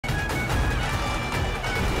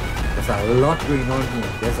There's a lot going on here.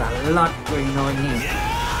 There's a lot going on here.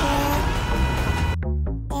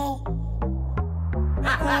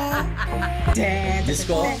 Damn.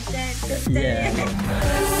 Disco. Yeah.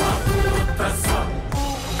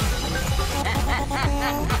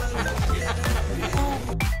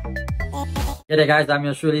 Hey there guys, I'm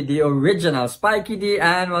yours truly, the original Spiky D,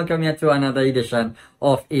 and welcome here to another edition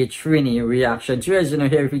of a Trini reaction to. As you know,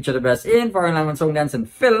 here we feature the best in foreign language song, dance and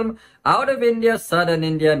film out of India, southern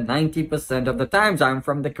India, 90% of the times. I'm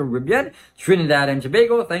from the Caribbean, Trinidad and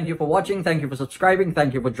Tobago. Thank you for watching, thank you for subscribing,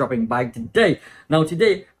 thank you for dropping by today. Now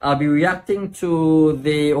today, I'll be reacting to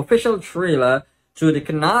the official trailer to the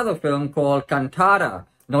Kannada film called Kantara.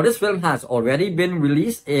 Now this film has already been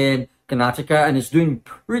released in Karnataka and it's doing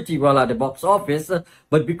pretty well at the box office,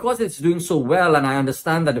 but because it's doing so well, and I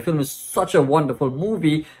understand that the film is such a wonderful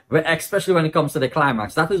movie, especially when it comes to the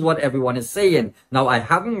climax, that is what everyone is saying. Now I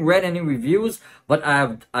haven't read any reviews, but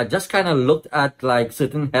I just kind of looked at like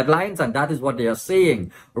certain headlines, and that is what they are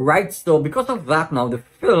saying, right? So because of that, now the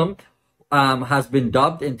film has been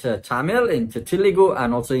dubbed into Tamil, into Telugu,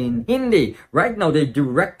 and also in Hindi. Right now, the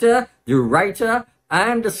director, the writer,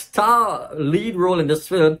 and the star lead role in this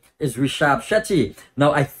film is Rishab Shetty.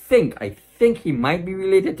 Now, I think he might be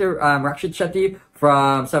related to Rishab Shetty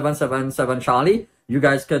from 777 Charlie. You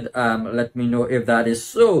guys could let me know if that is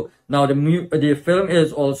so. Now, the film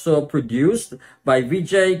is also produced by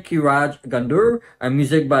Vijay Kiragandur and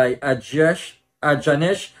music by Janesh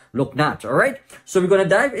Loknath. All right, so we're going to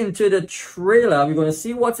dive into the trailer. We're going to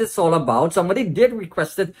see what it's all about. Somebody did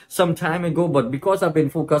request it some time ago, but because I've been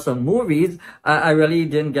focused on movies, I really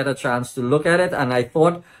didn't get a chance to look at it, and I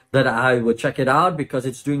thought that I would check it out because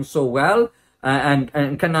it's doing so well, and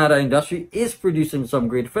Kannada industry is producing some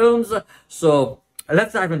great films. So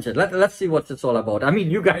let's dive into it. Let's see what it's all about. I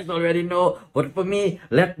mean, you guys already know, but for me,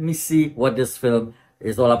 let me see what this film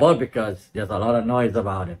is all about, because there's a lot of noise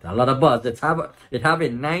about it, a lot of buzz. It have a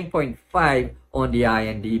 9.5 on the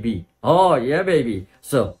IMDb. Oh yeah, baby.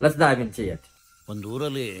 So let's dive into it. ಒಂದು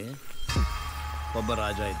ಊರಲ್ಲಿ ಒಬ್ಬ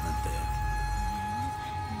ರಾಜ ಇದ್ದಂತೆ.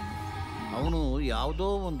 ಅವನು ಯಾವುದೋ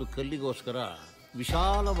ಒಂದು ಕಲ್ಲಿಗೋಸ್ಕರ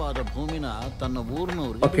ವಿಶಾಲವಾದ ಭೂಮಿನ ತನ್ನ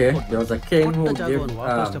ಊರಿನವರಿಗೆ Okay, there was a king who gave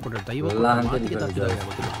land to the villagers.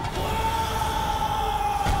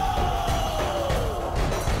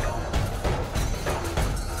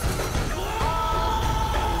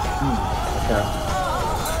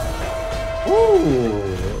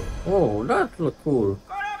 Oh, that looks cool.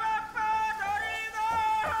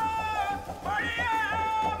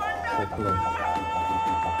 So cool.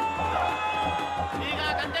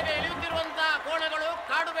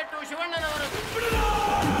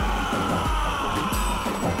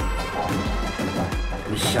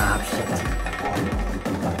 Rishab Shetty.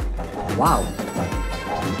 Wow.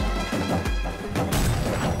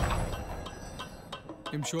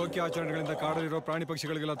 ನಿಮ್ ಶೋಕಿ ಆಚರಣೆಗಳಿಂದ ಕಾಡಲ್ಲಿರೋ ಪ್ರಾಣಿ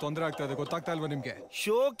ಪಕ್ಷಿಗಳಿಗೆಲ್ಲ ತೊಂದರೆ ಆಗ್ತಾ ಇದೆ, ಗೊತ್ತಾಗ್ತಾ ಇಲ್ವಾ ನಿಮ್ಗೆ?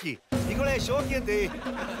 ಶೋಕಿ ಈಗಳೇ ಶೋಕಿ ಅಂತೆ.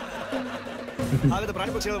 ಹಾಗಾದ್ರೆ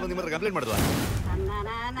ಪ್ರಾಣಿ ಪಕ್ಷಿಗಳು ನಿಮ್ಮ ಹತ್ರ ಕಂಪ್ಲೇಂಟ್ ಮಾಡಿದ್ವಾ?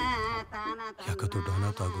 ಯಾಕೆ ದೊಡ್ಡ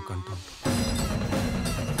ಅನಾಥ ಆಗೋ ಕಂಟ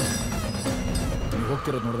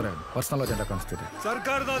ಹೋಗ್ತಿರೋದು ನೋಡಿದ್ರೆ ಪರ್ಸನಲ್ ಅಜೆಂಡಾ ಕಾಣಿಸ್ತಿದೆ.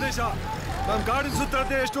 ಸರ್ಕಾರದ ಆದೇಶ, ನಮ್ ಕಾಡಿನ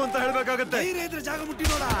ಸುತ್ತಳತೆ ಎಷ್ಟು ಅಂತ ಹೇಳ್ಬೇಕಾಗತ್ತೆ. ಧೈರ್ಯ ಇದ್ರೆ ಜಾಗ ಮುಟ್ಟಿ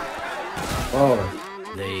ನೋಡ.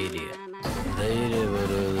 ಧೈರ್ಯ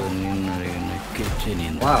ಬರೋದು ನಿನ್ನೊಳಗಿನ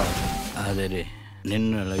ಕಿಚ್ಚನಿಂದ, ಆದರೆ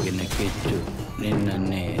ನಿನ್ನೊಳಗಿನ ಕಿಚ್ಚು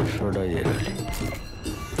ನಿನ್ನನ್ನೇ ಸುಡೋದಿರಲಿ.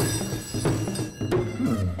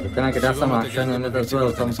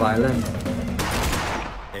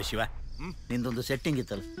 ಏ ಶಿವ, ನಿಂದೊಂದು ಸೆಟ್ಟಿಂಗ್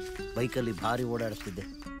ಇತ್ತಲ್ಲ, ಬೈಕಲ್ಲಿ ಭಾರಿ ಓಡಾಡಿಸ್ತಿದ್ದೆ.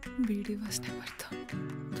 ಬೀಡಿ ವಾಸನೆ ಬರ್ತಾ.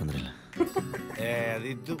 ತೊಂದ್ರೆ ಇಲ್ಲ.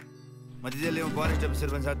 ಅದಿದ್ದು ಮಧ್ಯದಲ್ಲಿ ಫಾರೆಸ್ಟ್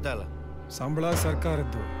ಆಫೀಸರ್ ಬಂದು ಸಾಧ್ಯ ಅಲ್ಲ. ಸಂಬಳ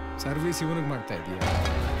ಸರ್ಕಾರದ್ದು, ಸರ್ವಿಸ್ ಇವನಿಗೆ ಮಾಡ್ತಾ ಇದೀಯ.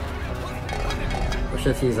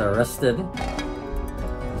 He's arrested.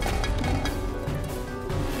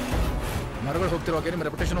 ಮರಗಳು ಹೋಗ್ತಿರುವಾಗ ನಿಮ್ಮ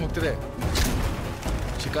ರೆಪ್ಯುಟೇಷನ್ ಹೋಗ್ತಿದೆ.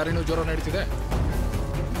 ಶಿಕಾರಿನೂ ಜೋರ ನಡೀತಿದೆ.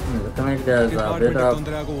 There's a bit of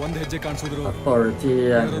authority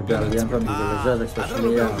and rebellion from the villagers,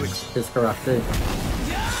 especially his corruption.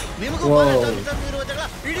 Whoa.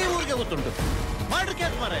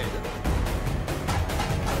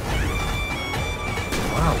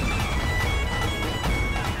 Wow.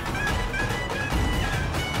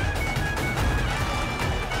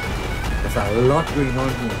 There's a lot going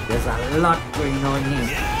on here. There's a lot going on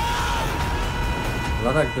here. A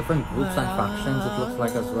lot of different groups and factions, it looks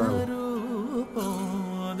like, as well.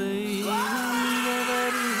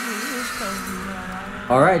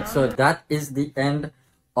 Alright, so that is the end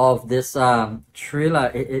of this trailer.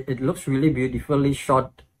 It looks really beautifully shot.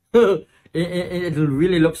 it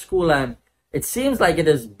really looks cool, and it seems like it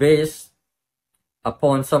is based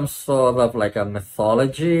upon some sort of like a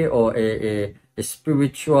mythology or a a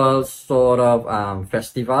spiritual sort of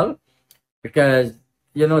festival, because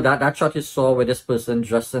you know that shot you saw with this person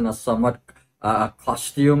dressed in a somewhat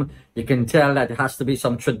costume, you can tell that it has to be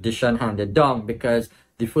some tradition handed down, because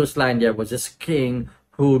the first line there was this king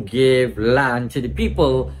who gave land to the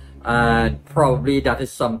people, and probably that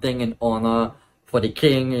is something in honor for the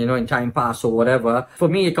king, you know, in time past or whatever. For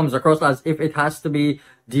me, it comes across as if it has to be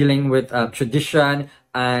dealing with tradition,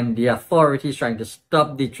 and the authorities trying to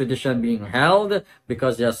stop the tradition being held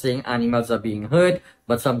because they are saying animals are being hurt.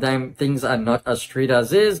 But sometimes things are not as straight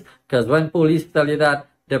as is, because when police tell you that,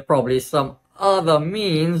 there probably some other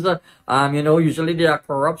means. You know, usually they are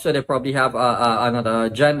corrupt, so they probably have another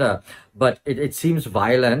agenda. But it seems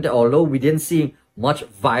violent, although we didn't see much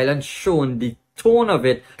violence shown. The tone of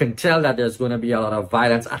it can tell that there's going to be a lot of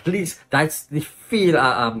violence. At least that's the feel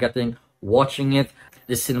I'm getting watching it.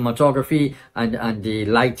 The cinematography and the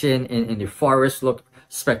lighting in the forest look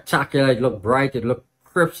spectacular. It looked bright, it looked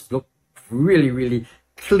crisp, it looked really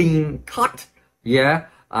clean cut. Yeah.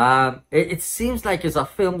 It seems like it's a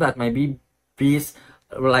film that might be based,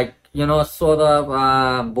 like, you know, sort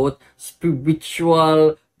of both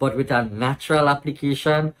spiritual but with a natural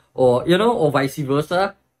application, or you know, or vice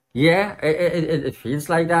versa. Yeah, it feels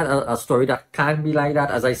like that, a story that can be like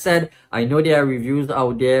that. As I said, I know there are reviews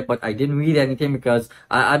out there, but I didn't read anything because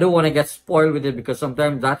I don't want to get spoiled with it, because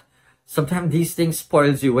sometimes these things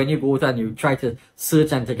spoils you when you go out and you try to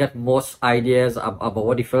search and to get more ideas about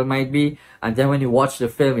what the film might be, and then when you watch the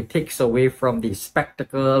film, it takes away from the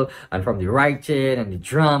spectacle and from the writing and the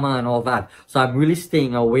drama and all that. So I'm really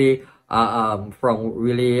staying away from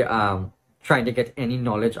really trying to get any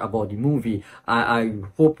knowledge about the movie. I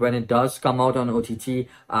hope when it does come out on OTT,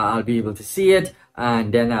 I'll be able to see it,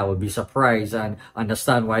 and then I will be surprised and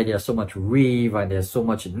understand why there's so much rave and there's so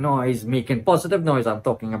much noise, making positive noise I'm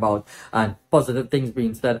talking about, and positive things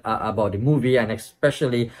being said about the movie, and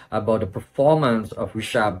especially about the performance of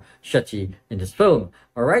Rishab Shetty in this film.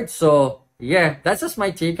 All right, so yeah, that's just my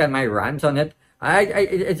take and my rant on it.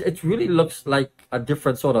 It really looks like a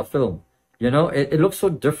different sort of film. You know, it looks so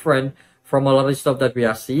different from a lot of stuff that we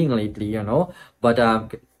are seeing lately, you know. But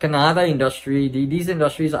Kannada industry, these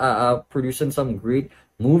industries are producing some great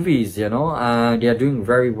movies, you know, and they are doing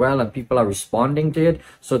very well, and people are responding to it.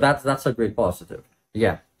 So that's a great positive.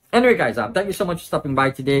 Yeah. Anyway, guys, thank you so much for stopping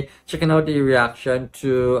by today, checking out the reaction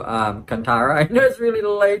to Kantara. I know it's really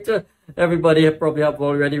late. Everybody probably have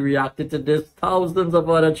already reacted to this. Thousands of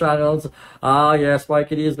other channels. Yeah,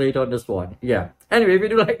 Spike is late on this one. Yeah. Anyway, if you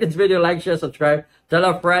do like this video, like, share, subscribe, tell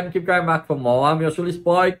a friend, keep coming back for more. I'm your truly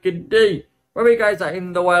Spike D. Wherever you guys are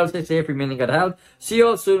in the wild, stay safe, remain in good health. See you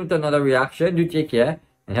all soon with another reaction. Do take care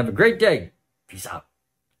and have a great day. Peace out.